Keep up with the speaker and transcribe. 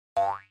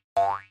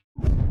Bingy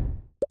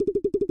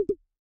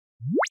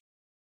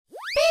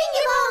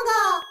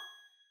Bongo!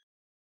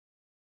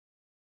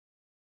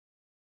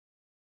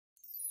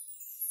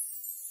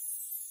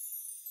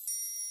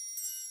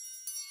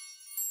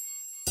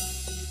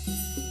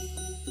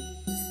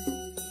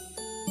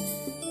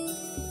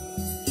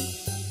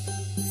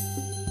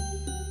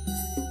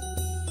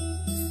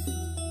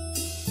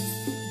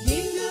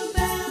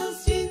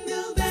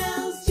 Jingle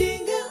bells,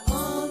 jingle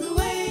all the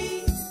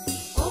way.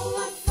 Oh,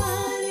 what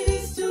fun it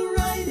is to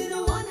ride in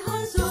a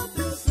one-horse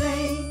open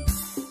sleigh,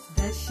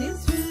 dashing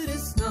through the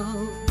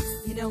snow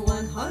in a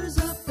one-horse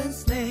open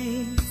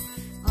sleigh.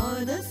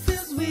 All the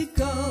fields we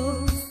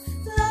go,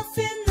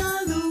 laughing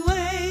all the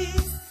way.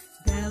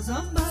 Bells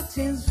on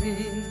buttons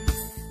ring,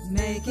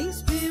 making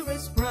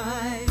spirits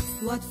bright.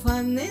 What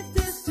fun it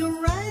is to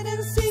ride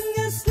and sing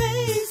a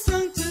sleigh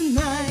song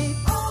tonight.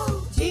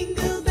 Oh,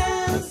 jingle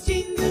bells,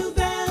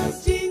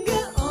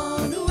 jingle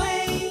all the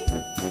way.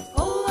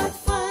 Oh, what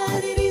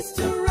fun it is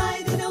to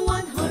ride in a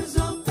one-horse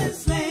open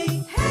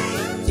sleigh.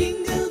 Hey,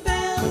 jingle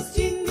bells,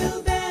 jingle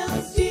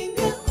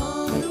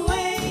all the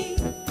way.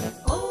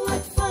 Oh,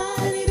 what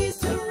fun it is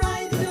to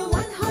ride in a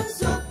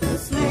one-horse open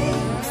sleigh.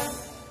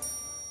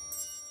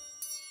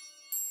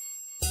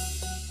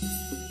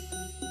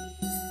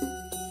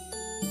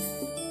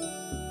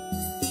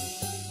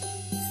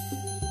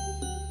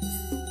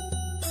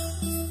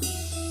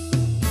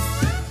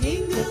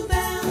 Jingle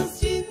bells,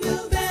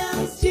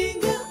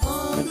 jingle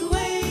all the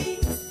way.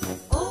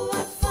 Oh,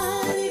 what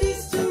fun it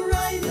is to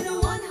ride in a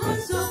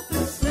one-horse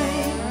open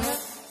sleigh,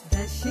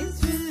 dashing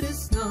through the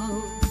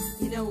snow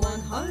in a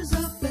one-horse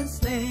open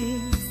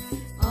sleigh.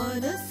 All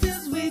the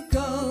fields we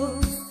go,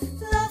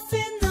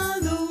 laughing all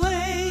the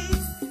way.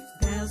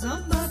 Bells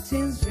on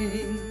buttons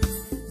ring,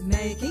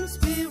 making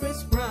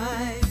spirits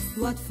bright.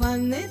 What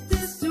fun it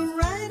is to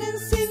ride and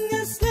sing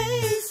a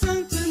sleigh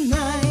song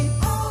tonight.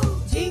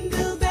 Oh,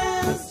 jingle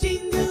bells,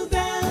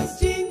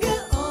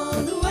 jingle all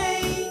the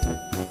way.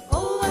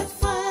 Oh, what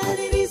fun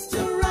it is to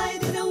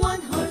ride in a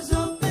one-horse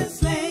open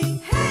sleigh.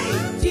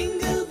 Hey,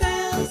 jingle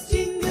bells,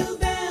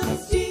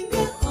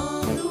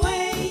 all the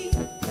way.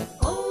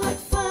 Oh, what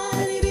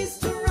fun it is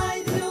to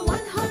ride in a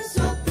one-horse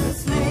open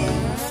sleigh.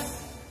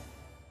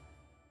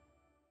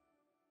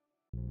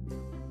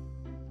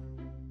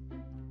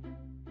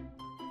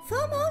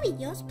 For more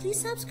videos, please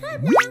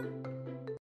subscribe now.